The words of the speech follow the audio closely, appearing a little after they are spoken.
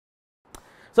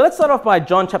So let's start off by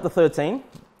John chapter 13.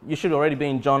 You should already be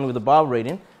in John with the Bible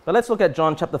reading, but let's look at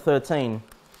John chapter 13.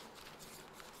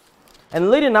 And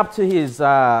leading up to his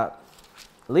death,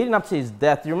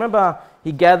 you remember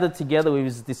he gathered together with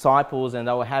his disciples and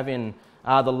they were having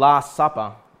the Last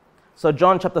Supper. So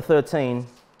John chapter 13,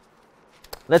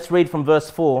 let's read from verse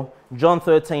 4. John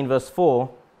 13 verse 4.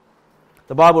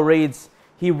 The Bible reads,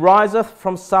 "He riseth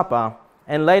from supper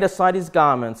and laid aside his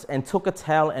garments and took a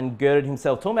towel and girded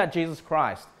himself." Talking about Jesus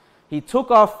Christ. He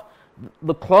took off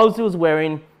the clothes he was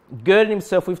wearing, girded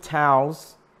himself with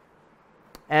towels.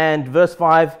 And verse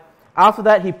 5, "After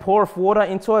that he poureth water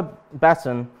into a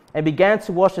basin and began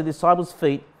to wash the disciples'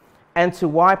 feet and to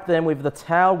wipe them with the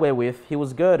towel wherewith he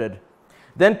was girded.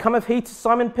 Then cometh he to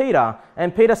Simon Peter,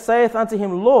 and Peter saith unto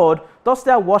him, Lord, dost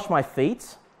thou wash my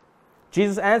feet?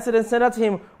 Jesus answered and said unto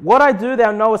him, What I do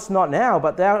thou knowest not now,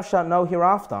 but thou shalt know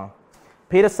hereafter.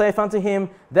 Peter saith unto him,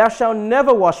 Thou shalt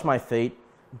never wash my feet.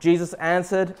 Jesus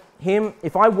answered him,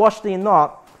 If I wash thee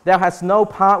not, thou hast no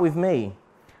part with me.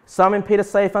 Simon Peter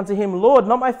saith unto him, Lord,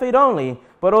 not my feet only,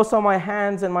 but also my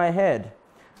hands and my head.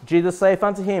 Jesus saith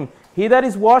unto him, He that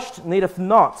is washed needeth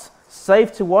not,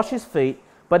 save to wash his feet,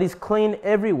 but is clean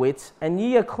every whit, and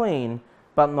ye are clean,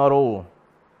 but not all."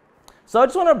 So I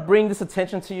just want to bring this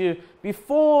attention to you.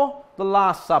 Before the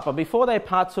Last Supper, before they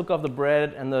partook of the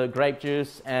bread and the grape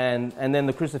juice and then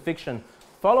the crucifixion,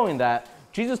 following that,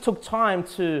 Jesus took time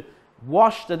to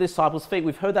wash the disciples' feet.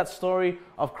 We've heard that story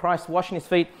of Christ washing his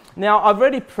feet. Now, I've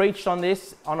already preached on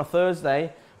this on a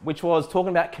Thursday, which was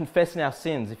talking about confessing our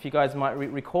sins. If you guys might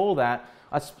recall that,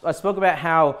 I spoke about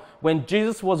how when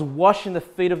Jesus was washing the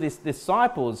feet of his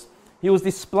disciples, he was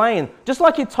displaying, just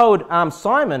like he told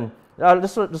Simon,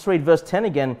 let's read verse 10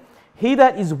 again, "He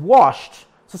that is washed,"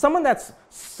 so someone that's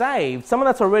saved, someone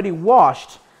that's already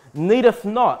washed, "needeth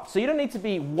not." So you don't need to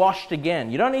be washed again.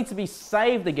 You don't need to be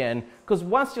saved again, because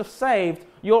once you're saved,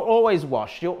 you're always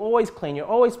washed. You're always clean. You're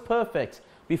always perfect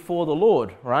before the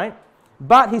Lord, right?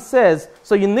 But he says,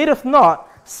 so you needeth not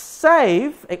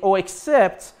save or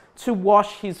except to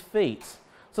wash his feet.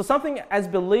 So something as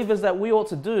believers that we ought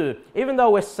to do, even though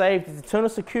we're saved with eternal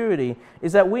security,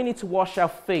 is that we need to wash our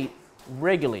feet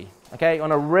regularly, okay,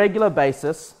 on a regular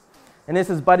basis. And this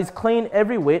says, "But is clean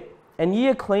every whit, and ye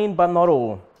are clean, but not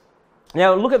all."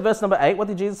 Now look at verse number 8. What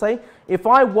did Jesus say? "If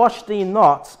I wash thee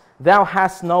not, thou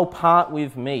hast no part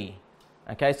with me."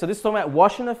 Okay, so this is talking about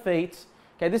washing the feet.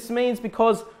 Okay, this means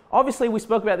because obviously we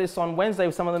spoke about this on Wednesday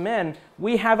with some of the men,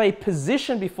 we have a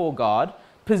position before God.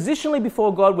 Positionally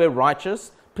before God, we're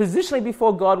righteous. Positionally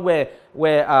before God, we're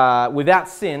without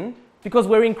sin because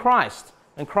we're in Christ.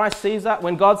 And Christ sees us,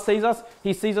 when God sees us,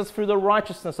 he sees us through the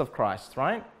righteousness of Christ,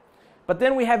 right? But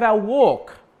then we have our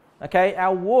walk, okay,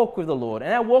 our walk with the Lord.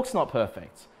 And our walk's not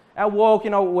perfect. Our walk,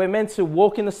 we're meant to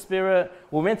walk in the Spirit.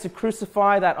 We're meant to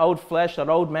crucify that old flesh, that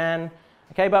old man.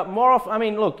 Okay, but more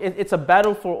often, look, it's a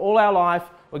battle for all our life.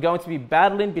 We're going to be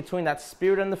battling between that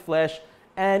spirit and the flesh.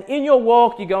 And in your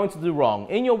walk, you're going to do wrong.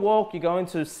 In your walk, you're going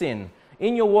to sin.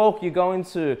 In your walk, you're going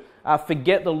to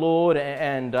forget the Lord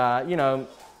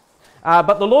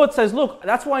but the Lord says, look,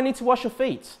 that's why I need to wash your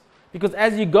feet. Because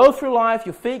as you go through life,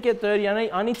 your feet get dirty.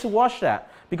 I need to wash that.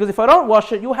 Because if I don't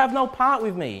wash it, you'll have no part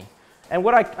with me. And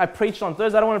what I preached on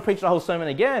Thursday, I don't want to preach the whole sermon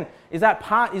again, is that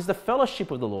part is the fellowship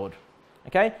with the Lord.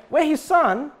 Okay? We're his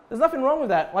son. There's nothing wrong with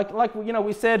that. Like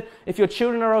we said, if your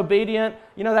children are obedient,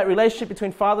 that relationship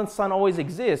between father and son always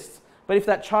exists. But if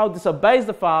that child disobeys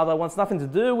the father, wants nothing to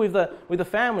do with the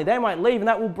family, they might leave and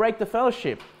that will break the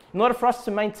fellowship. In order for us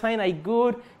to maintain a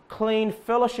good, clean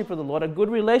fellowship with the Lord, a good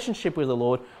relationship with the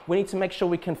Lord, we need to make sure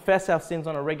we confess our sins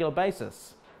on a regular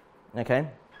basis. Okay?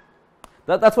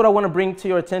 That's what I want to bring to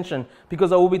your attention,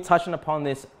 because I will be touching upon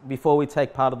this before we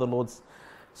take part of the Lord's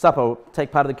Supper,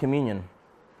 take part of the communion.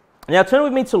 Now turn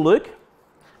with me to Luke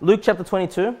chapter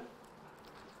 22.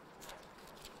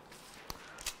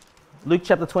 Luke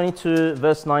chapter 22,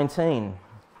 verse 19.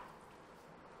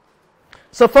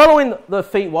 So following the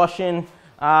feet washing,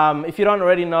 if you don't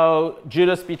already know,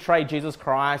 Judas betrayed Jesus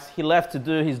Christ. He left to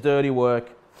do his dirty work.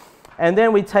 And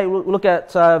then we look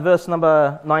at verse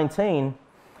number 19.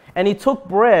 "And he took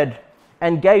bread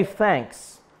and gave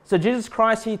thanks." So Jesus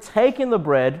Christ, he taken the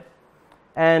bread,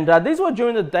 and these were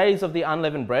during the days of the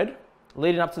unleavened bread,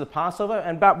 leading up to the Passover.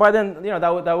 And by then, they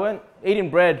weren't eating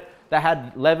bread that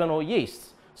had leaven or yeast.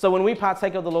 So when we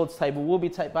partake of the Lord's table, we'll be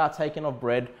partaking of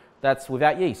bread that's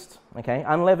without yeast, okay,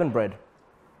 unleavened bread.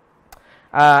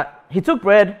 "He took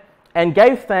bread and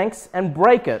gave thanks and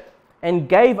brake it and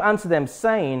gave unto them,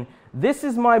 saying, This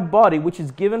is my body which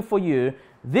is given for you.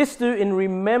 This do in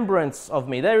remembrance of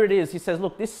me." There it is. He says,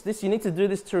 look, this you need to do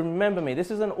this to remember me. This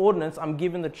is an ordinance I'm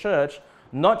giving the church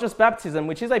not just baptism,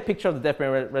 which is a picture of the death,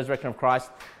 burial, and resurrection of Christ,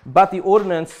 but the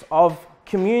ordinance of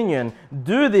communion.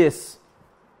 Do this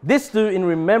do in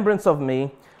remembrance of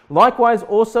me. Likewise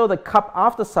also the cup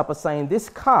after supper, saying, this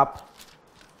cup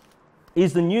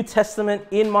is the New Testament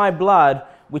in my blood,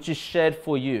 which is shed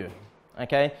for you.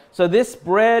 Okay, so this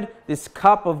bread, this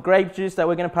cup of grape juice that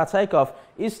we're going to partake of,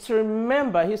 is to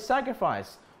remember his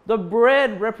sacrifice. The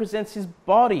bread represents his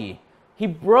body. He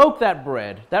broke that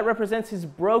bread. That represents his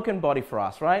broken body for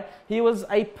us, right? He was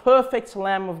a perfect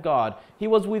Lamb of God. He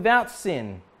was without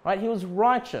sin, right? He was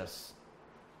righteous.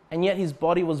 And yet his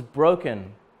body was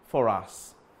broken for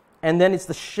us. And then it's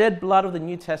the shed blood of the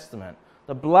New Testament.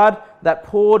 The blood that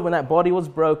poured when that body was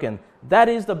broken. That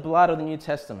is the blood of the New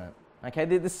Testament. Okay,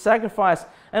 this sacrifice.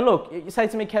 And look, you say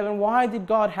to me, Kevin, why did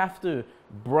God have to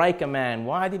break a man?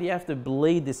 Why did he have to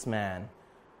bleed this man?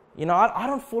 You know, I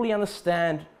don't fully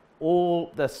understand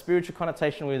all the spiritual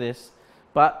connotation with this,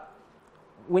 but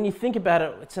when you think about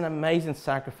it, it's an amazing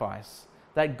sacrifice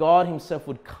that God himself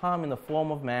would come in the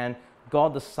form of man,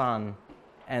 God the Son,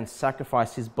 and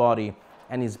sacrifice his body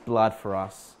and his blood for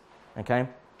us. Okay?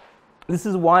 This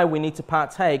is why we need to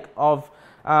partake of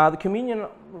the communion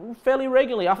fairly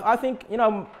regularly. I think, you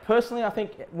know, personally, I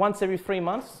think once every 3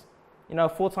 months, you know,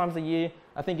 4 times a year,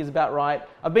 I think is about right.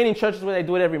 I've been in churches where they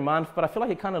do it every month, but I feel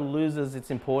like it kind of loses its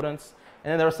importance.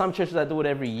 And then there are some churches that do it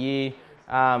every year.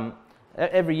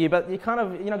 But you kind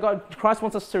of, you know, Christ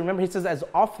wants us to remember. He says as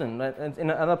often, in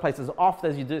other places, as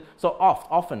often as you do. So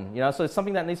often, you know, so it's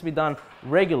something that needs to be done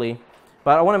regularly.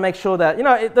 But I want to make sure that, you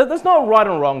know, there's no right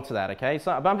and wrong to that, okay?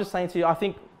 So, but I'm just saying to you, I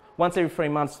think once every 3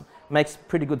 months makes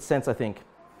pretty good sense, I think.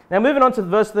 Now, moving on to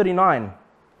verse 39.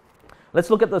 Let's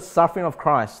look at the suffering of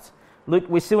Christ.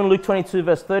 We see in Luke 22,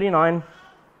 verse 39.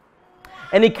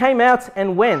 And he came out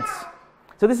and went.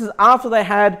 So this is after they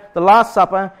had the Last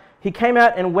Supper. He came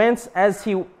out and went as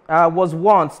he was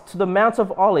wont to the Mount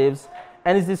of Olives,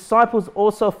 and his disciples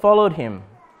also followed him.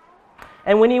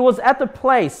 And when he was at the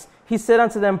place, he said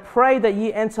unto them, pray that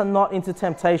ye enter not into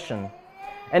temptation.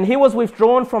 And he was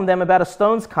withdrawn from them about a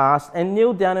stone's cast, and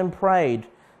kneeled down and prayed,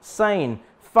 saying,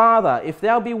 Father, if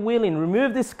thou be willing,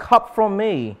 remove this cup from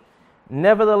me.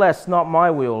 Nevertheless, not my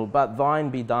will, but thine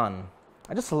be done.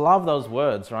 I just love those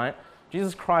words, right?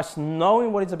 Jesus Christ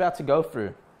knowing what he's about to go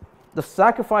through, the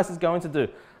sacrifice he's going to do,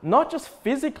 not just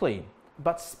physically,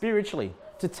 but spiritually,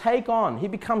 to take on. He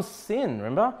becomes sin,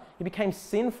 remember? He became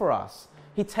sin for us.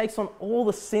 He takes on all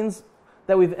the sins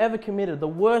that we've ever committed, the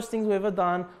worst things we've ever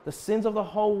done, the sins of the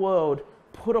whole world,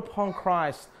 put upon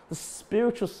Christ, the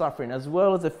spiritual suffering as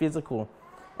well as the physical.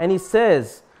 And he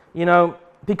says, you know,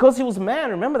 because he was man,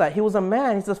 remember that, he was a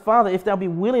man. He says, Father, if thou be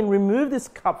willing, remove this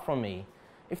cup from me.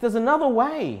 If there's another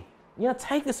way, you know,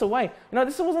 take this away. You know,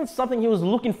 this wasn't something he was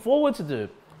looking forward to do.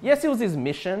 Yes, it was his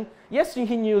mission. Yes, he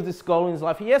knew this goal in his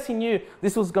life. Yes, he knew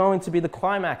this was going to be the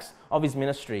climax of his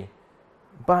ministry.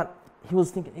 But he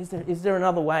was thinking, is there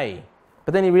another way?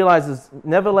 But then he realizes,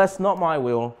 nevertheless, not my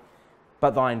will,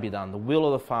 but thine be done. The will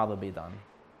of the Father be done.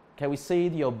 Okay, we see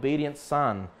the obedient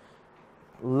Son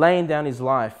laying down his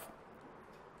life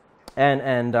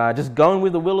and just going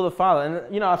with the will of the Father.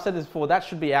 And, you know, I've said this before, that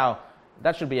should be our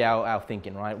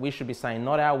thinking, right? We should be saying,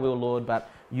 not our will, Lord, but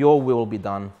your will be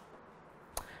done.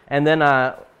 And then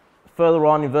further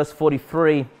on in verse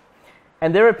 43,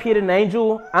 and there appeared an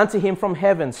angel unto him from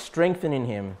heaven, strengthening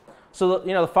him. So,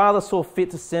 you know, the Father saw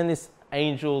fit to send this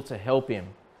angel to help him,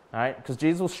 all right? Because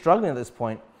Jesus was struggling at this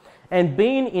point. And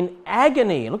being in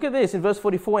agony, look at this in verse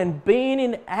 44, and being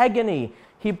in agony,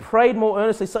 he prayed more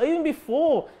earnestly. So even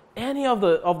before any of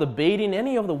the beating,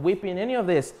 any of the whipping, any of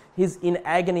this, he's in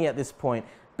agony at this point.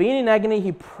 Being in agony,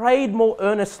 he prayed more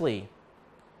earnestly.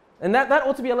 And that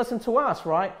ought to be a lesson to us,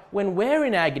 right? When we're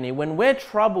in agony, when we're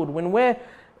troubled, when we're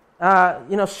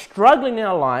struggling in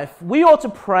our life, we ought to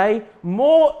pray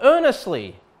more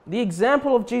earnestly. The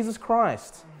example of Jesus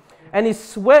Christ. And his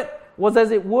sweat was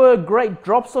as it were great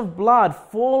drops of blood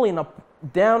falling up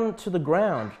down to the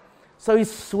ground. So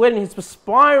he's sweating, he's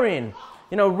perspiring,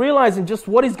 you know, realizing just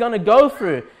what he's going to go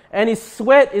through. And his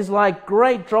sweat is like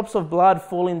great drops of blood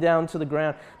falling down to the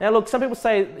ground. Now look, some people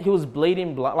say he was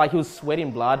bleeding blood, like he was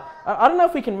sweating blood. I don't know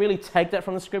if we can really take that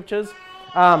from the scriptures.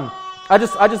 I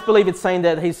just believe it's saying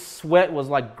that his sweat was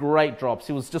like great drops.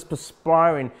 He was just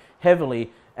perspiring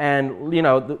heavily. And, you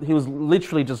know, he was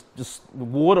literally just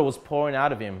water was pouring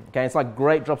out of him. Okay, it's like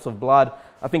great drops of blood.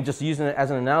 I think just using it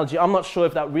as an analogy. I'm not sure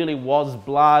if that really was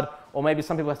blood, or maybe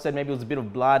some people have said maybe it was a bit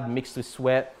of blood mixed with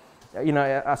sweat. You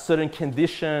know, a certain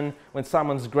condition when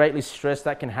someone's greatly stressed,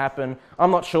 that can happen.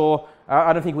 I'm not sure.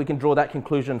 I don't think we can draw that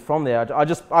conclusion from there.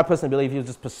 I personally believe he was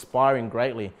just perspiring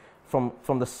greatly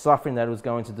from the suffering that he was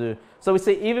going to do. So we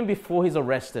see even before he's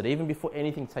arrested, even before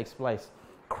anything takes place,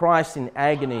 Christ in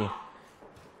agony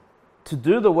to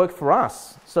do the work for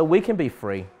us so we can be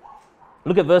free.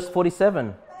 Look at verse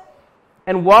 47.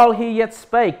 And while he yet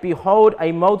spake, behold,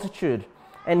 a multitude,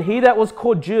 and he that was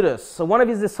called Judas, so one of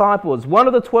his disciples, one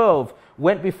of the 12,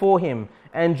 went before him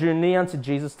and drew near unto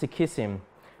Jesus to kiss him.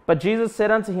 But Jesus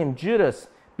said unto him, Judas,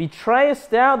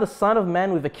 betrayest thou the Son of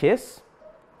Man with a kiss?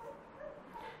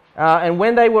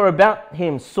 When they which were about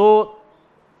him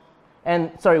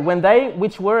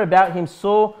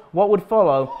saw what would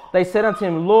follow, they said unto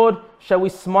him, Lord, shall we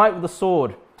smite with the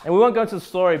sword? And we won't go into the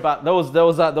story, but there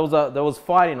was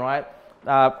fighting, right?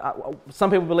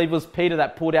 Some people believe it was Peter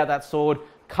that pulled out that sword,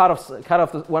 cut off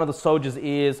one of the soldiers'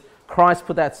 ears. Christ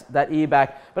put that ear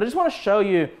back. But I just want to show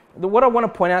you, what I want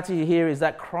to point out to you here is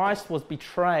that Christ was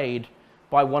betrayed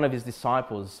by one of his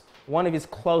disciples, one of his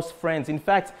close friends. In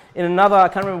fact, in another, I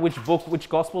can't remember which book, which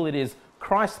gospel it is,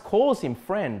 Christ calls him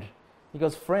friend. He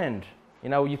goes, friend,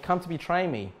 you've come to betray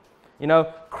me.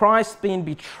 Christ being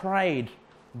betrayed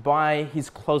by his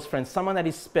close friend, someone that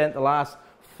he spent the last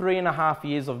 3.5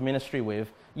 years of ministry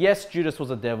with. Yes, Judas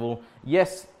was a devil.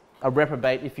 Yes, a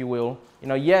reprobate, if you will.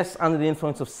 Yes, under the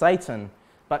influence of Satan.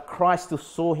 But Christ still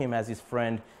saw him as his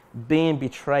friend, being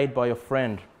betrayed by your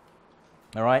friend.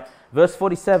 All right? Verse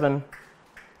 47.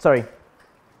 Sorry.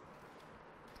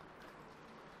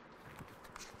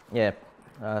 Yeah.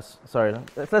 Sorry.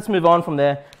 Let's move on from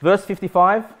there. Verse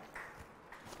 55.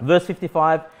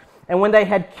 And when they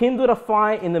had kindled a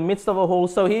fire in the midst of a hall,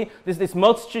 so here, this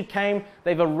multitude came,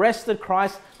 they've arrested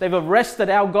Christ, they've arrested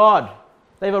our God,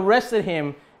 they've arrested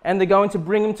him, and they're going to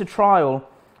bring him to trial.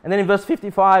 And then in verse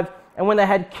 55, and when they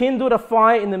had kindled a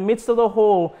fire in the midst of the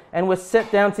hall, and were set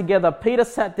down together, Peter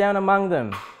sat down among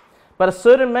them. But a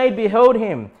certain maid beheld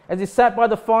him, as he sat by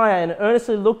the fire, and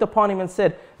earnestly looked upon him, and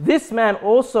said, This man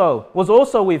also was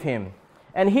also with him.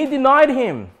 And he denied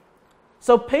him.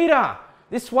 So Peter,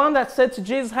 this one that said to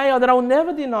Jesus, hey, that I'll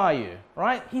never deny you,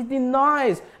 right? He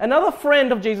denies another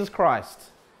friend of Jesus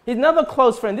Christ. He's another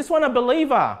close friend. This one a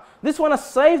believer. This one a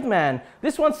saved man.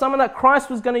 This one someone that Christ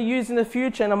was going to use in the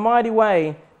future in a mighty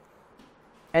way.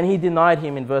 And he denied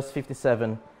him in verse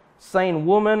 57, saying,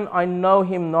 Woman, I know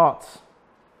him not.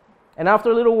 And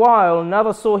after a little while,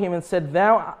 another saw him and said,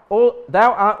 Thou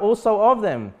art also of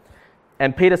them.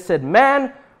 And Peter said,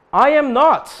 Man, I am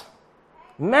not.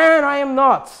 Man, I am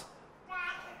not.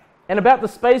 And about the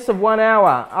space of 1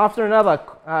 hour, after another,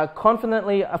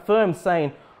 confidently affirmed,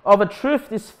 saying, Of a truth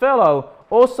this fellow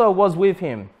also was with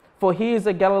him, for he is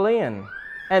a Galilean.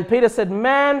 And Peter said,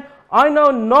 Man, I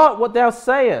know not what thou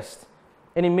sayest.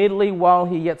 And immediately while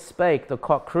he yet spake, the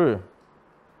cock crew.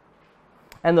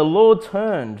 And the Lord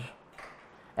turned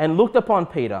and looked upon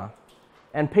Peter.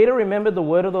 And Peter remembered the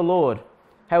word of the Lord,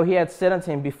 how he had said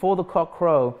unto him, Before the cock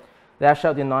crow, thou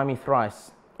shalt deny me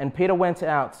thrice. And Peter went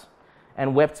out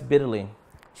and wept bitterly.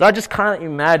 So I just can't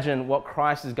imagine what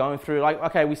Christ is going through.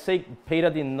 We see Peter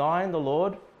denying the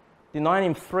Lord, denying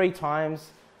him 3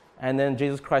 times, and then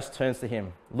Jesus Christ turns to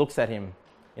him, looks at him.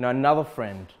 Another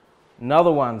friend,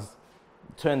 another one's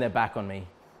turned their back on me.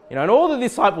 And all the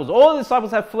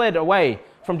disciples have fled away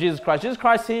from Jesus Christ. Jesus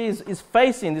Christ here is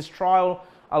facing this trial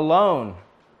alone.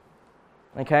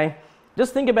 Okay?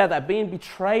 Just think about that, being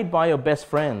betrayed by your best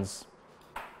friends.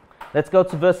 Let's go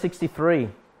to verse 63.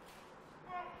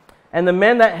 And the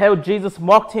men that held Jesus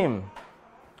mocked him.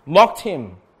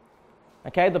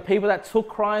 Okay, the people that took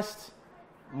Christ,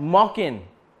 mocking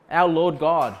our Lord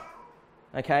God.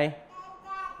 Okay,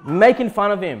 making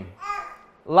fun of him,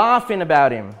 laughing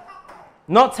about him,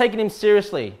 not taking him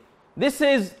seriously. This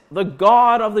is the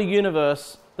God of the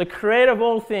universe, the creator of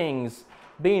all things,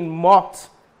 being mocked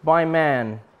by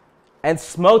man, and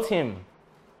smote him,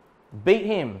 beat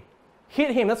him,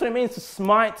 hit him. That's what it means to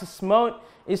smite. To smote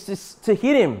is to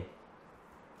hit him.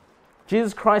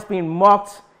 Jesus Christ being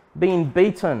mocked, being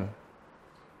beaten.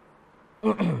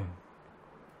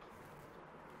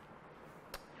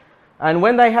 And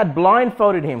when they had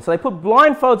blindfolded him, so they put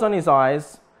blindfolds on his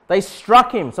eyes, they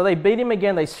struck him. So they beat him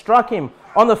again, they struck him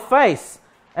on the face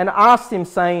and asked him,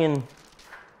 saying,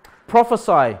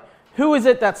 Prophesy, who is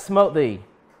it that smote thee?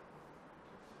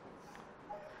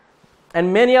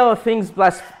 And many other things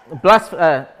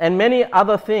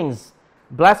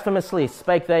blasphemously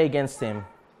spake they against him.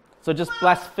 So just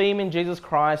blaspheming Jesus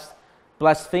Christ,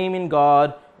 blaspheming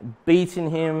God, beating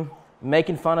him,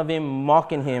 making fun of him,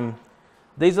 mocking him.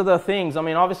 These are the things.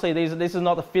 Obviously, this is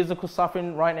not the physical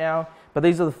suffering right now, but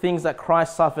these are the things that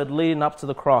Christ suffered leading up to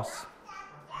the cross.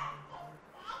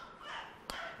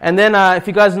 And then, if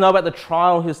you guys know about the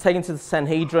trial, he was taken to the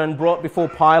Sanhedrin, brought before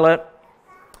Pilate.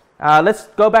 Let's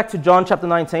go back to John chapter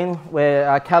 19,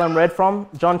 where Callum read from.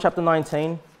 John chapter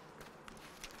 19.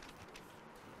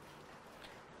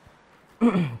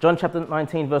 John chapter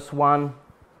 19, verse 1.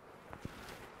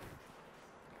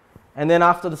 And then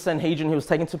after the Sanhedrin, he was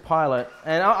taken to Pilate.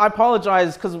 And I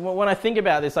apologize, because when I think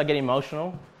about this, I get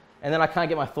emotional. And then I can't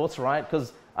get my thoughts right,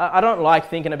 because I don't like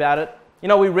thinking about it. You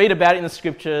know, we read about it in the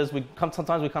scriptures.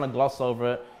 Sometimes we kind of gloss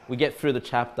over it. We get through the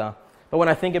chapter. But when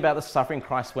I think about the suffering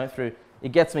Christ went through,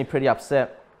 it gets me pretty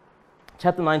upset.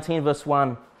 Chapter 19, verse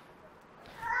 1.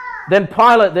 Then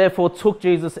Pilate therefore took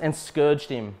Jesus and scourged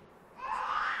him.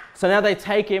 So now they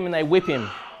take him and they whip him,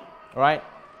 right?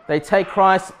 They take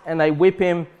Christ and they whip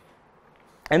him.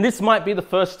 And this might be the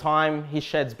first time he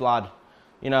sheds blood.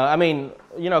 You know, I mean,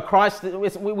 you know, Christ,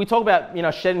 we talk about, you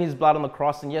know, shedding his blood on the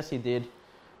cross, and yes, he did.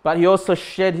 But he also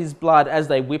shed his blood as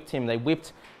they whipped him. They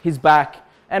whipped his back.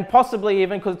 And possibly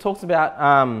even because it talks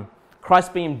about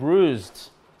Christ being bruised.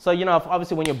 So, you know,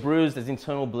 obviously when you're bruised, there's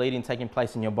internal bleeding taking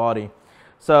place in your body.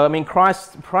 So, I mean,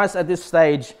 Christ at this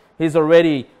stage, he's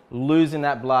already losing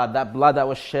that blood that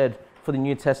was shed for the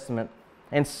New Testament,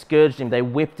 and scourged him. They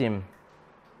whipped him.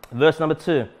 Verse number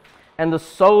 2. And the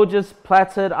soldiers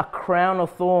plaited a crown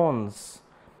of thorns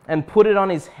and put it on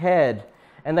his head,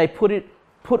 and they put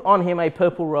on him a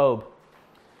purple robe.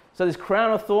 So this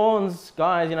crown of thorns,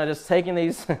 guys, you know, just taking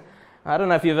these, I don't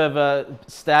know if you've ever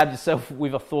stabbed yourself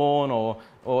with a thorn or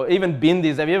even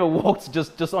bindis. Have you ever walked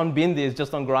just on bindis,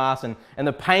 just on grass, and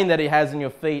the pain that it has in your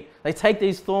feet? They take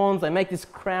these thorns, they make this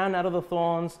crown out of the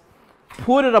thorns,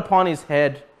 put it upon his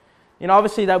head. You know,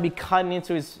 obviously that would be cutting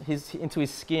into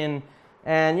his skin.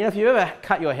 And, you know, if you ever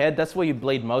cut your head, that's where you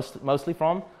bleed mostly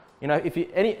from. You know,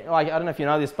 I don't know if you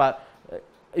know this, but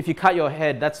if you cut your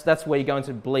head, that's where you're going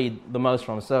to bleed the most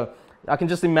from. So I can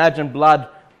just imagine blood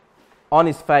on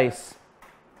his face.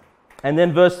 And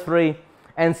then verse 3,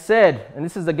 and said, and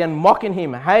this is again mocking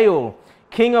him, "Hail,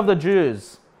 King of the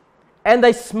Jews." And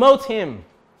they smote him.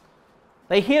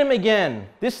 They hit him again,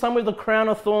 this time with the crown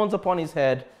of thorns upon his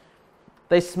head.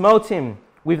 They smote him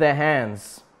with their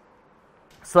hands.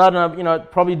 Starting, you know,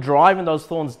 probably driving those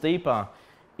thorns deeper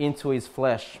into his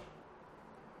flesh.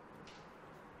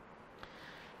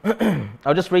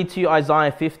 I'll just read to you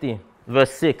Isaiah 50,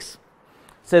 verse 6. It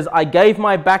says, "I gave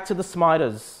my back to the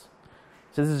smiters."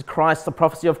 So this is Christ, the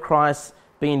prophecy of Christ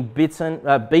being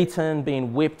beaten,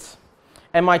 being whipped.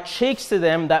 "And my cheeks to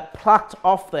them that plucked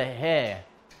off the hair."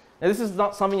 Now this is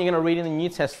not something you're going to read in the New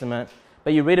Testament,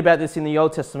 but you read about this in the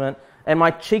Old Testament. "And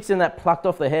my cheeks in that plucked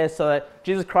off the hair," so that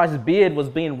Jesus Christ's beard was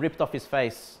being ripped off his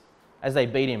face as they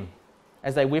beat him,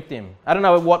 as they whipped him. I don't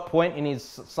know at what point in his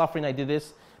suffering they did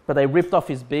this, but they ripped off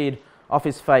his beard off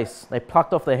his face. They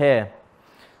plucked off the hair.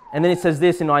 And then it says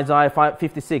this in Isaiah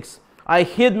 56, "I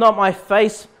hid not my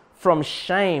face from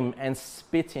shame and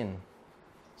spitting."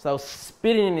 So they were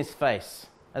spitting in his face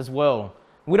as well.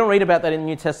 We don't read about that in the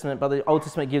New Testament, but the Old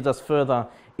Testament gives us further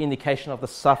indication of the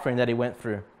suffering that he went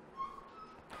through.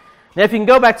 Now if you can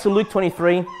go back to Luke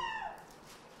 23.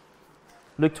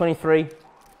 Luke 23.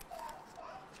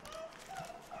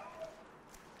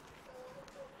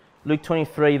 Luke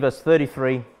 23, verse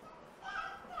 33.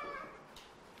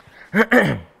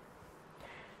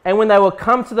 "And when they were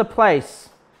come to the place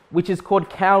which is called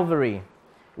Calvary,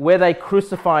 where they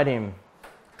crucified him."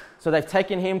 So they've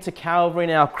taken him to Calvary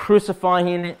now,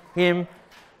 crucifying him.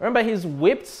 Remember, he's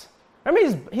whipped.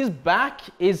 Remember, his back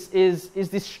is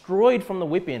destroyed from the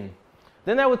whipping.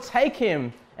 Then they would take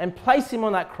him and place him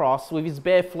on that cross with his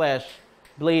bare flesh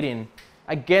bleeding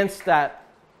against that,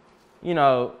 you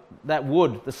know, that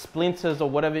wood, the splinters or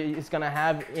whatever he's going to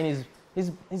have in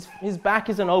his back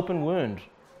is an open wound.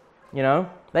 You know,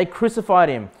 they crucified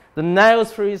him. The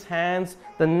nails through his hands,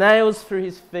 the nails through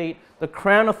his feet, the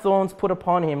crown of thorns put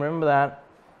upon him. Remember that?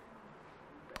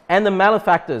 And the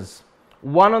malefactors,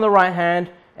 one on the right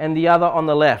hand and the other on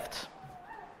the left.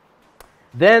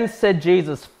 Then said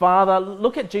Jesus, "Father,"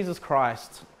 look at Jesus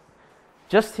Christ,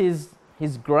 just his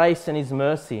grace and his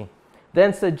mercy.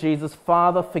 "Then said Jesus,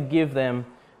 Father, forgive them,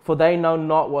 for they know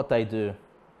not what they do."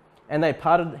 And they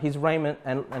parted his raiment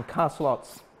and cast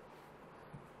lots.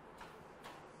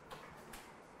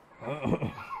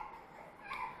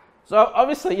 So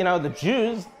obviously, you know, the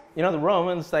Jews, you know, the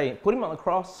Romans, they put him on the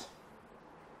cross.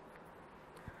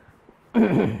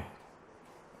 And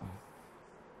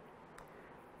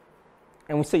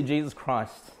we see Jesus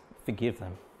Christ forgive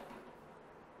them.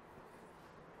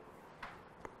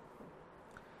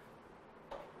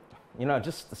 You know,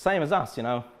 just the same as us, you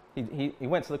know. He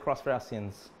went to the cross for our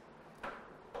sins.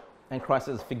 And Christ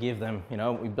says, forgive them. You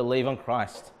know, we believe on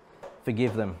Christ.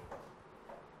 Forgive them.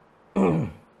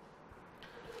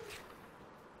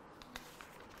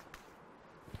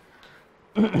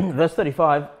 verse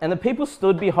 35, and the people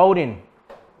stood beholding.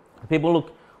 The people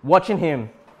watching him.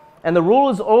 And the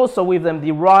rulers also with them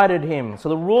derided him. So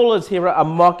the rulers here are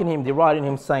mocking him, deriding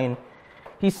him, saying,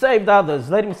 he saved others,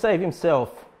 let him save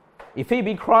himself. If he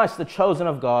be Christ, the chosen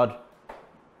of God.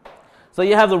 So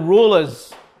you have the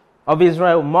rulers of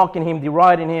Israel mocking him,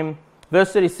 deriding him.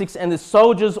 Verse 36, and the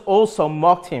soldiers also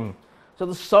mocked him. So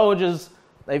the soldiers,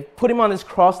 they've put him on this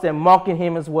cross, they're mocking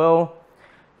him as well,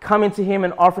 coming to him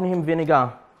and offering him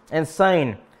vinegar and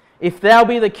saying, if thou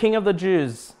be the king of the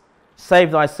Jews, save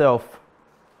thyself.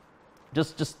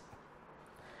 Just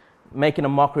making a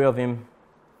mockery of him.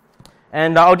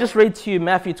 And I'll just read to you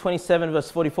Matthew 27 verse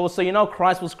 44. So you know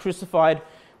Christ was crucified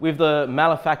with the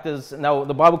malefactors. Now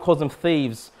the Bible calls them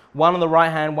thieves. One on the right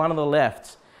hand, one on the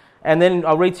left. And then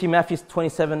I'll read to you Matthew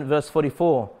 27 verse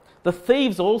 44. The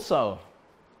thieves also,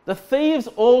 the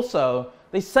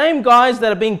same guys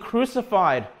that are being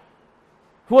crucified,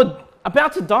 who are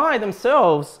about to die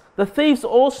themselves, the thieves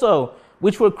also,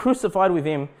 which were crucified with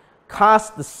him,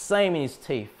 cast the same in his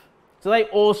teeth. So they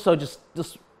also just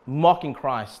mocking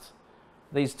Christ.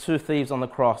 These two thieves on the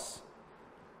cross,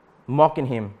 mocking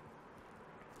him.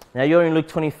 Now you're in Luke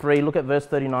 23, look at verse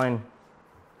 39.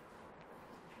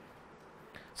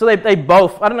 So they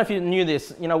both, I don't know if you knew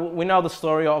this, you know, we know the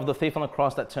story of the thief on the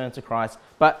cross that turned to Christ,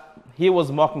 but he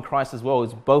was mocking Christ as well.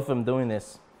 It's both of them doing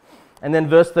this. And then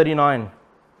verse 39.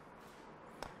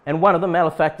 And one of the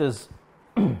malefactors,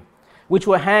 which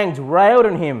were hanged, railed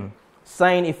on him,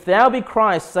 saying, if thou be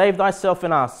Christ, save thyself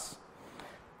and us.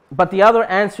 But the other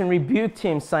answering rebuked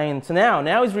him, saying, so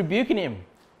now he's rebuking him.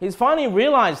 He's finally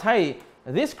realized, hey,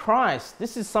 this Christ,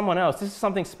 this is someone else. This is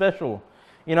something special.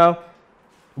 You know,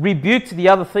 rebuked the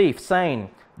other thief, saying,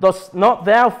 dost not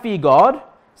thou fear God,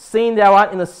 seeing thou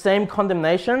art in the same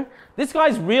condemnation? This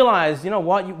guy's realized, you know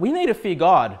what, we need to fear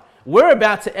God. We're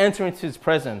about to enter into his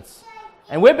presence.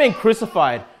 And we're being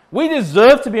crucified. We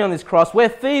deserve to be on this cross. We're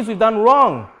thieves, we've done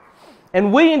wrong.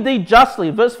 And we indeed justly,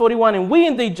 verse 41, and we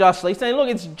indeed justly, saying, look,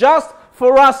 it's just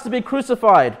for us to be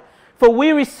crucified. For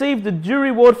we received the due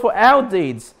reward for our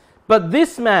deeds. But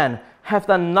this man hath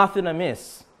done nothing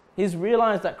amiss. He's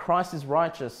realized that Christ is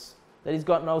righteous, that he's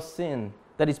got no sin,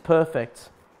 that he's perfect.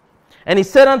 And he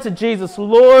said unto Jesus,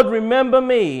 Lord, remember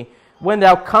me when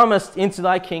thou comest into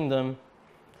thy kingdom.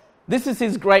 This is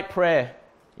his great prayer.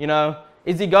 You know,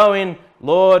 is he going,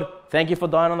 Lord, thank you for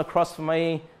dying on the cross for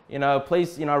me. You know,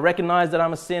 please, you know, recognize that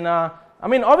I'm a sinner. I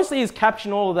mean, obviously he's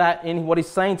capturing all of that in what he's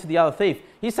saying to the other thief.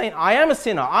 He's saying, I am a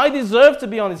sinner. I deserve to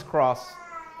be on this cross.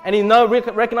 And he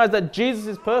recognizes that Jesus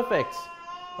is perfect.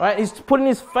 Right? He's putting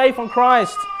his faith on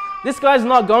Christ. This guy's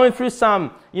not going through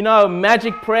some, you know,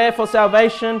 magic prayer for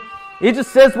salvation. He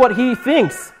just says what he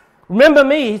thinks. Remember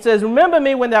me. He says, remember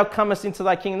me when thou comest into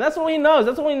thy kingdom. That's all he knows.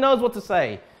 That's all he knows what to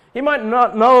say. He might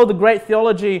not know the great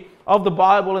theology of the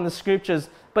Bible and the scriptures,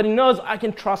 but he knows I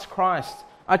can trust Christ.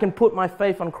 I can put my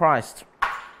faith on Christ.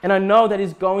 And I know that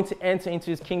he's going to enter into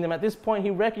his kingdom. At this point, he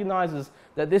recognizes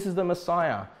that this is the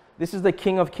Messiah. This is the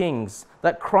King of Kings.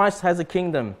 That Christ has a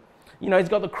kingdom. You know, he's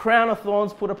got the crown of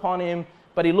thorns put upon him,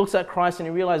 but he looks at Christ and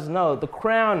he realizes, no, the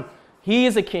crown, he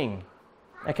is a king.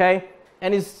 Okay?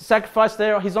 And his sacrifice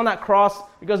there, he's on that cross.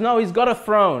 He goes, no, he's got a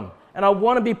throne. And I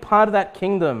want to be part of that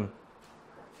kingdom.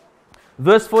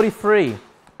 Verse 43,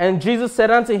 and Jesus said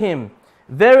unto him,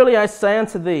 verily I say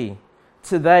unto thee,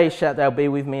 today shalt thou be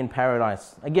with me in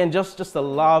paradise. Again, just the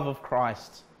love of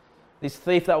Christ. This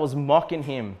thief that was mocking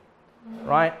him,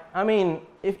 right? I mean,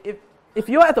 if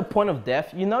you're at the point of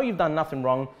death, you know you've done nothing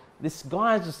wrong. This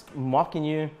guy is just mocking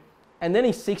you, and then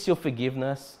he seeks your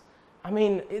forgiveness. I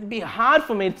mean, it'd be hard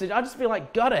for me to, I'd just be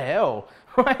like, go to hell,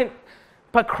 right?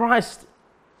 But Christ,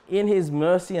 in his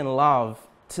mercy and love,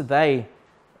 today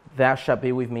thou shalt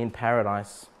be with me in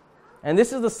paradise. And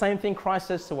this is the same thing Christ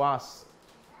says to us.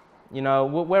 You know,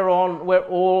 we're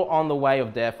all on the way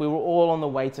of death. We were all on the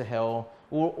way to hell.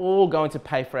 We were all going to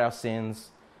pay for our sins.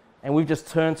 And we've just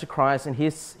turned to Christ, and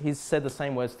he's said the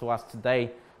same words to us.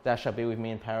 Today, thou shalt be with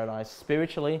me in paradise,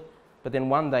 spiritually, but then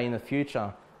one day in the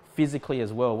future, physically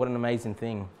as well. What an amazing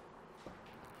thing.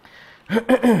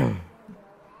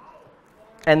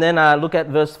 And then look at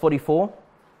verse 44.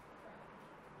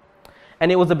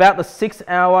 And it was about the 6th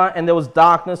hour, and there was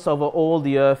darkness over all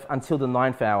the earth until the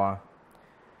 9th hour.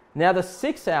 Now the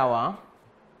 6th hour,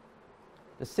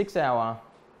 just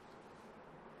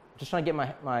trying to get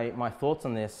my thoughts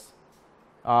on this.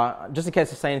 Just in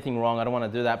case I say anything wrong, I don't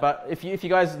want to do that. But if you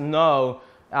guys know,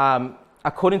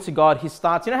 according to God, he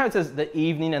starts, you know how it says the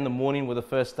evening and the morning were the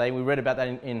first day? We read about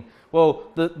that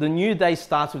the new day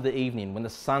starts with the evening. When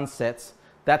the sun sets,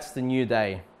 that's the new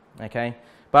day, okay?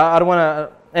 But I don't want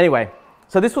to, anyway.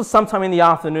 So this was sometime in the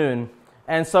afternoon,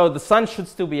 And so the sun should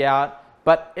still be out,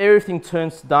 but everything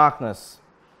turns to darkness.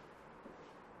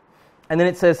 And then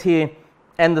it says here,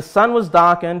 and the sun was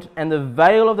darkened, and the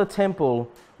veil of the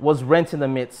temple was rent in the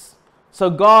midst. So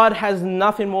God has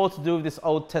nothing more to do with this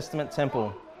Old Testament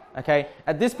temple. Okay?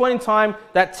 At this point in time,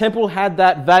 that temple had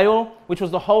that veil, which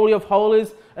was the Holy of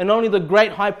Holies, and only the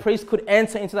great high priest could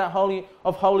enter into that Holy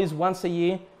of Holies once a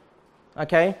year.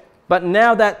 Okay? But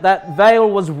now that veil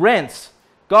was rent,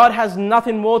 God has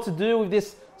nothing more to do with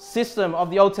this system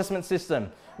of the Old Testament system.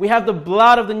 We have the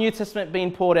blood of the New Testament being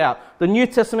poured out. The New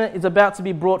Testament is about to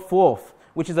be brought forth,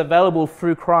 which is available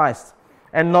through Christ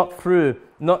and not through,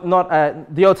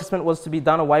 the Old Testament was to be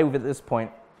done away with at this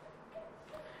point.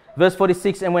 Verse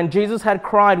 46, and when Jesus had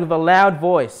cried with a loud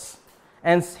voice,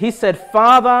 and he said,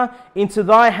 Father, into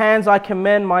thy hands I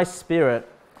commend my spirit.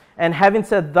 And having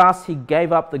said thus, he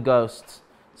gave up the ghost.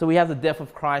 So we have the death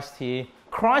of Christ here.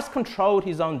 Christ controlled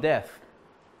his own death.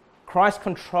 Christ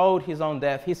controlled his own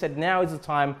death. He said, now is the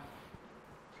time.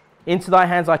 Into thy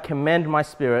hands I commend my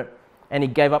spirit. And he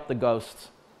gave up the ghost.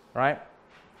 Right?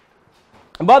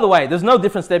 And by the way, there's no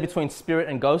difference there between spirit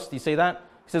and ghost. Do you see that?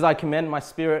 He says, I commend my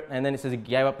spirit. And then it says he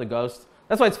gave up the ghost.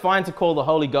 That's why it's fine to call the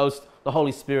Holy Ghost the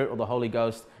Holy Spirit or the Holy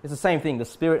Ghost. It's the same thing, the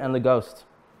Spirit and the Ghost.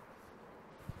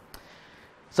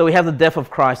 So we have the death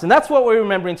of Christ. And that's what we're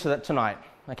remembering tonight.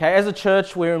 Okay? As a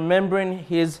church, we're remembering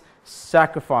his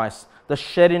sacrifice, the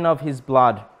shedding of his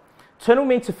blood. Turn with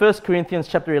me to 1 Corinthians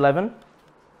chapter 11.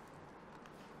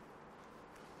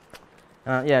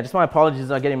 Just my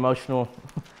apologies, I get emotional.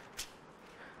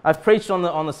 I've preached on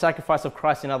the sacrifice of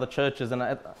Christ in other churches,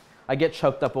 and I get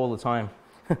choked up all the time.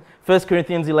 1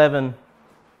 Corinthians 11,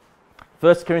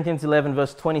 verse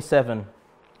 27.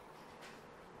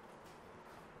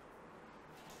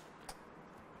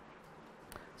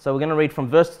 So we're going to read from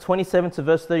verse 27 to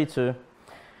verse 32.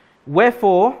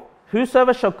 Wherefore,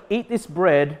 whosoever shall eat this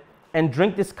bread and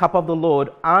drink this cup of the Lord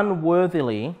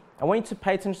unworthily, I want you to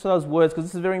pay attention to those words because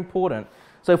this is very important.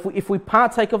 So if we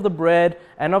partake of the bread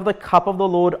and of the cup of the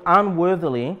Lord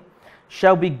unworthily,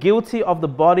 shall be guilty of the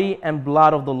body and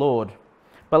blood of the Lord.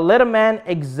 But let a man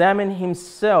examine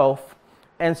himself,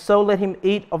 and so let him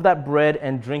eat of that bread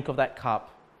and drink of that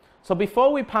cup. So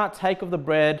before we partake of the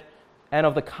bread and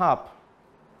of the cup,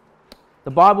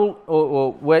 the Bible,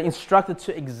 or we're instructed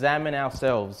to examine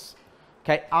ourselves.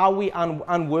 Okay, are we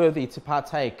unworthy to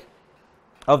partake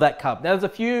of that cup? Now, there's a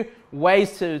few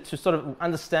ways to sort of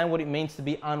understand what it means to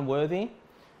be unworthy.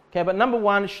 Okay, but number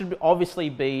one should obviously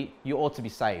be you ought to be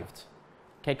saved.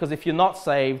 Okay, because if you're not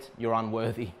saved, you're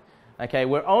unworthy. Okay,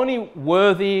 we're only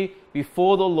worthy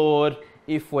before the Lord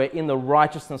if we're in the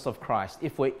righteousness of Christ.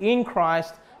 If we're in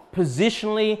Christ,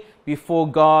 positionally before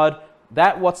God,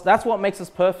 that's what makes us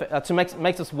perfect,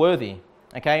 makes us worthy.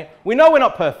 Okay, we know we're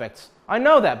not perfect. I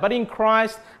know that, but in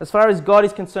Christ, as far as God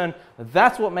is concerned,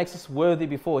 that's what makes us worthy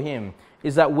before Him,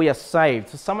 is that we are saved.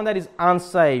 So someone that is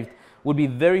unsaved would be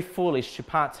very foolish to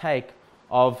partake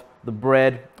of the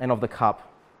bread and of the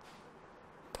cup.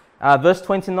 Verse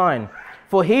 29,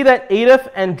 for he that eateth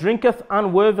and drinketh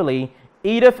unworthily,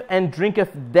 eateth and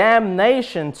drinketh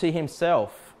damnation to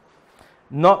himself,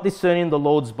 not discerning the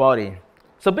Lord's body.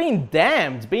 So being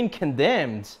damned, being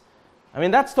condemned, I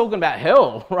mean, that's talking about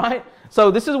hell, right?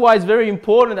 So this is why it's very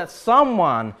important that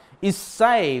someone is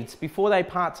saved before they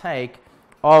partake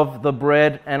of the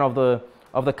bread and of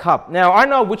the cup. Now, I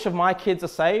know which of my kids are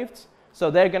saved, so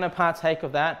they're going to partake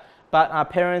of that. But our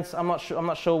parents, I'm not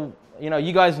sure. You know,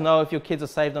 you guys know if your kids are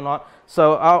saved or not.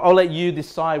 So I'll let you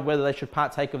decide whether they should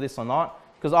partake of this or not,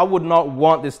 because I would not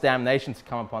want this damnation to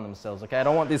come upon themselves. Okay, I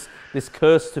don't want this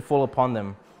curse to fall upon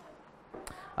them.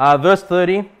 Verse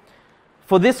 30.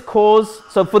 For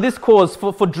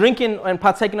drinking and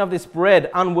partaking of this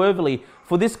bread unworthily,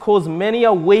 for this cause many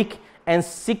are weak and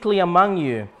sickly among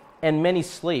you, and many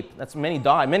sleep. That's many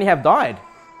die. Many have died.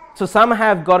 So some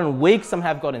have gotten weak, some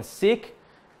have gotten sick,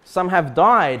 some have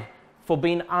died for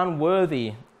being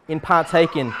unworthy in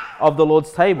partaking of the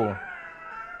Lord's table.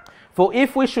 For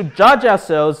if we should judge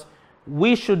ourselves,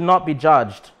 we should not be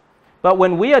judged. But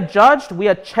when we are judged, we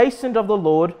are chastened of the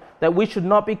Lord, that we should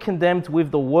not be condemned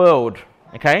with the world.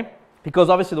 Okay? Because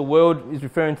obviously the world is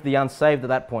referring to the unsaved at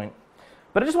that point.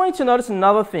 But I just want you to notice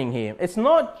another thing here. It's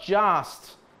not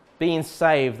just being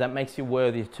saved that makes you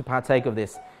worthy to partake of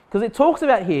this. Because it talks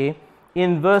about here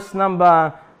in verse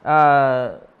number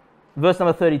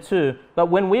 32, but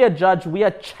when we are judged, we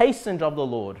are chastened of the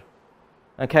Lord.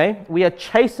 Okay? We are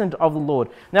chastened of the Lord.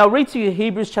 Now read to you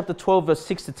Hebrews chapter 12, verse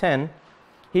 6 to 10.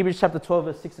 Hebrews chapter 12,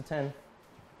 verse 6 to 10.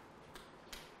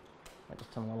 I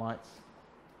just turn on the lights.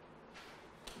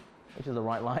 Which is the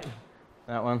right light?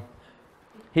 That one.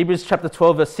 Hebrews chapter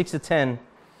 12, verse 6 to 10.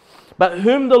 But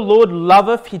whom the Lord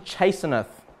loveth, he chasteneth,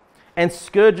 and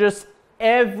scourgeth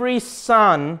every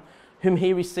son whom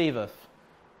he receiveth.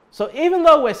 So even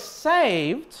though we're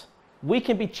saved, we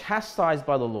can be chastised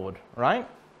by the Lord, right?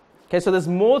 Okay, so there's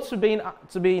more to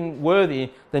being worthy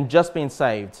than just being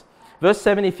saved. Verse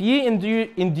 7, if ye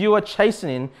endure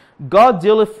chastening, God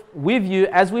dealeth with you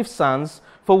as with sons.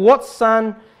 For what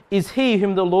son is he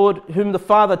whom the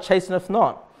Father chasteneth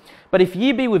not? But if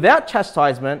ye be without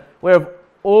chastisement, whereof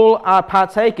all are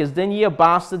partakers, then ye are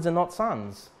bastards and not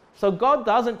sons. So God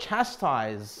doesn't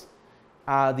chastise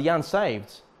the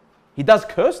unsaved. He does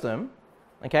curse them,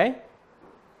 okay?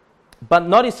 But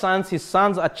not his sons. His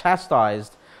sons are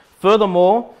chastised.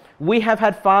 Furthermore, we have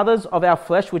had fathers of our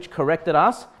flesh which corrected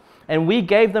us, and we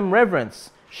gave them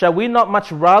reverence. Shall we not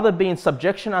much rather be in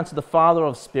subjection unto the Father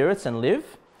of spirits and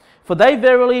live? For they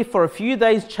verily for a few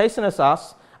days chasteneth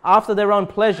us after their own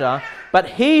pleasure, but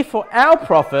he for our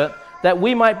profit, that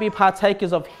we might be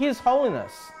partakers of his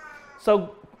holiness.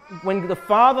 So when the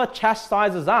Father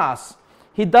chastises us,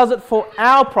 he does it for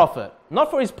our profit,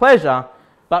 not for his pleasure,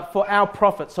 but for our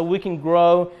profit, so we can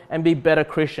grow and be better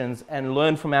Christians and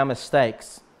learn from our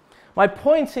mistakes. My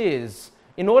point is,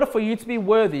 in order for you to be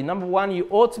worthy, number one, you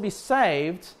ought to be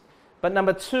saved, but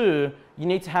number two, you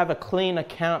need to have a clean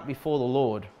account before the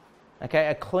Lord. Okay,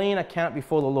 a clean account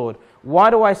before the Lord. Why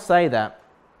do I say that?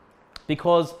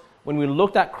 Because when we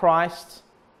looked at Christ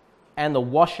and the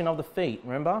washing of the feet,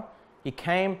 remember? He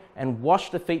came and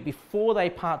washed the feet before they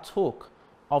partook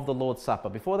of the Lord's Supper.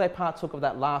 Before they partook of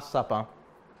that Last Supper,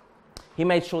 he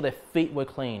made sure their feet were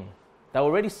clean. They were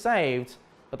already saved,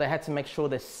 but they had to make sure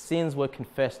their sins were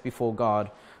confessed before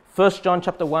God. 1 John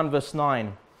chapter 1, verse 9.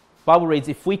 The Bible reads,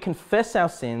 if we confess our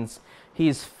sins, he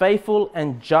is faithful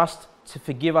and just to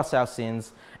forgive us our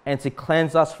sins and to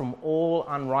cleanse us from all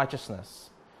unrighteousness.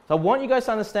 So I want you guys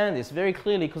to understand this very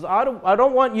clearly, because I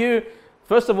don't want you,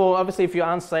 first of all, obviously if you're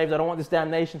unsaved, I don't want this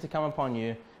damnation to come upon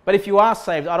you. But if you are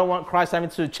saved, I don't want Christ having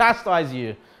to chastise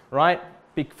you, right,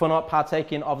 for not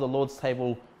partaking of the Lord's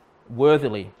table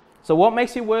worthily. So what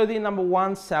makes you worthy? Number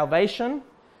one, salvation.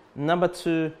 Number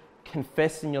two,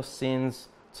 confessing your sins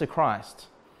to Christ.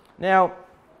 Now,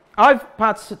 I've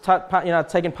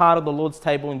taken part of the Lord's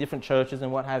table in different churches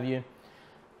and what have you.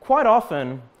 Quite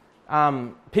often,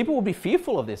 people will be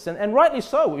fearful of this, and rightly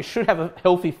so. We should have a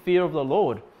healthy fear of the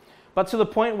Lord. But to the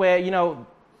point where,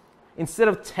 instead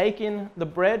of taking the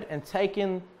bread and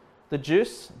taking the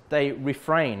juice, they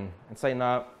refrain and say,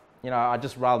 no, I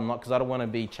just rather not, because I don't want to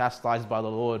be chastised by the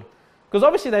Lord. Because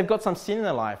obviously they've got some sin in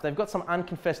their life. They've got some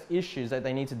unconfessed issues that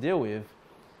they need to deal with.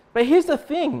 But here's the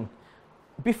thing.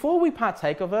 Before we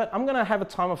partake of it, I'm going to have a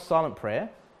time of silent prayer.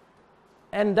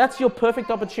 And that's your perfect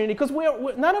opportunity, because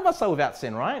none of us are without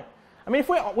sin, right? I mean,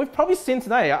 we've probably sinned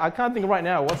today. I can't think right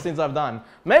now what sins I've done.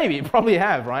 Maybe, probably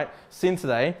have, right? Sinned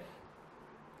today.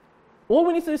 All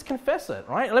we need to do is confess it,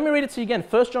 right? Let me read it to you again.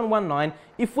 1 John 1:9.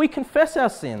 If we confess our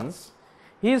sins,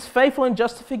 he is faithful and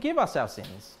just to forgive us our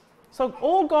sins. So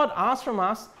all God asks from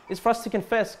us is for us to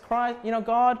confess, Christ,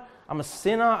 God, I'm a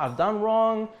sinner, I've done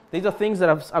wrong. These are things that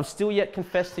I've still yet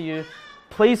confessed to you.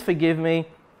 Please forgive me.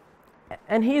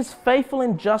 And he is faithful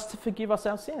and just to forgive us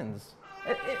our sins.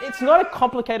 It's not a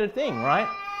complicated thing, right?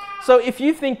 So if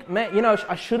you think, man,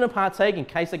 I shouldn't partake in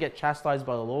case I get chastised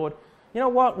by the Lord, you know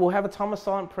what? We'll have a time of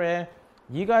silent prayer.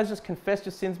 You guys just confess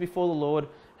your sins before the Lord,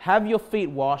 have your feet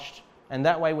washed, and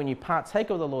that way when you partake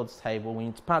of the Lord's table, when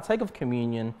you partake of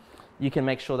communion, you can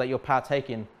make sure that you're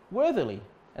partaking worthily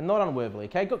and not unworthily,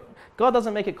 okay? God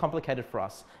doesn't make it complicated for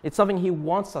us. It's something he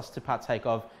wants us to partake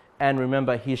of and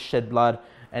remember his shed blood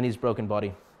and his broken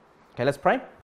body. Okay, let's pray.